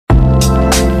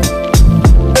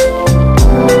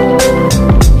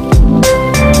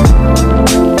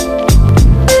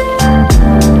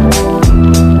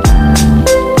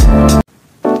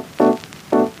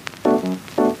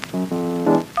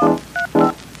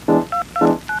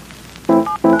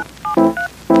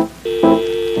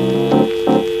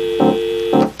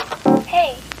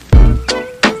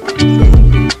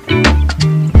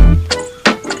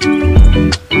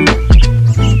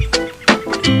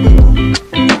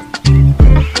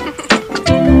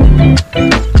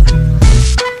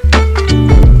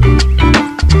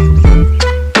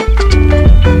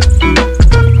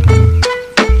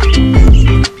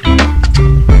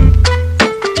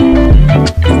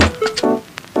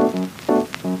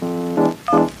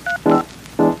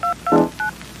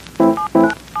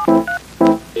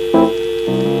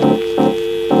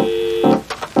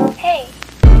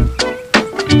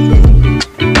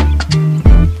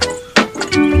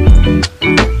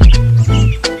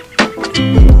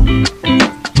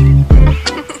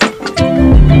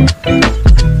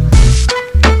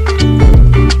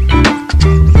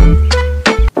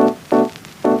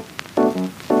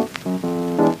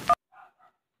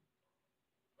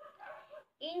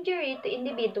Injury to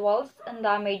individuals and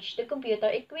damage to computer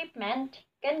equipment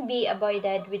can be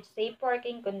avoided with safe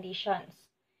working conditions.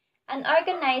 An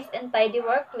organized and tidy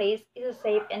workplace is a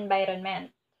safe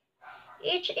environment.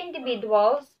 Each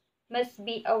individual must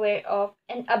be aware of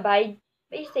and abide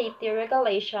by safety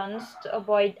regulations to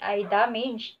avoid eye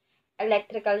damage,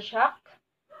 electrical shock,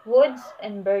 wounds,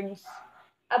 and burns.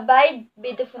 Abide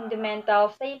by the fundamental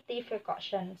safety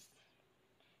precautions.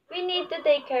 We need to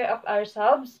take care of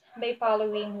ourselves by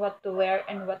following what to wear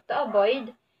and what to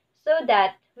avoid so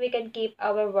that we can keep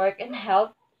our work and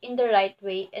health in the right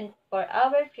way and for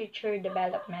our future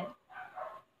development.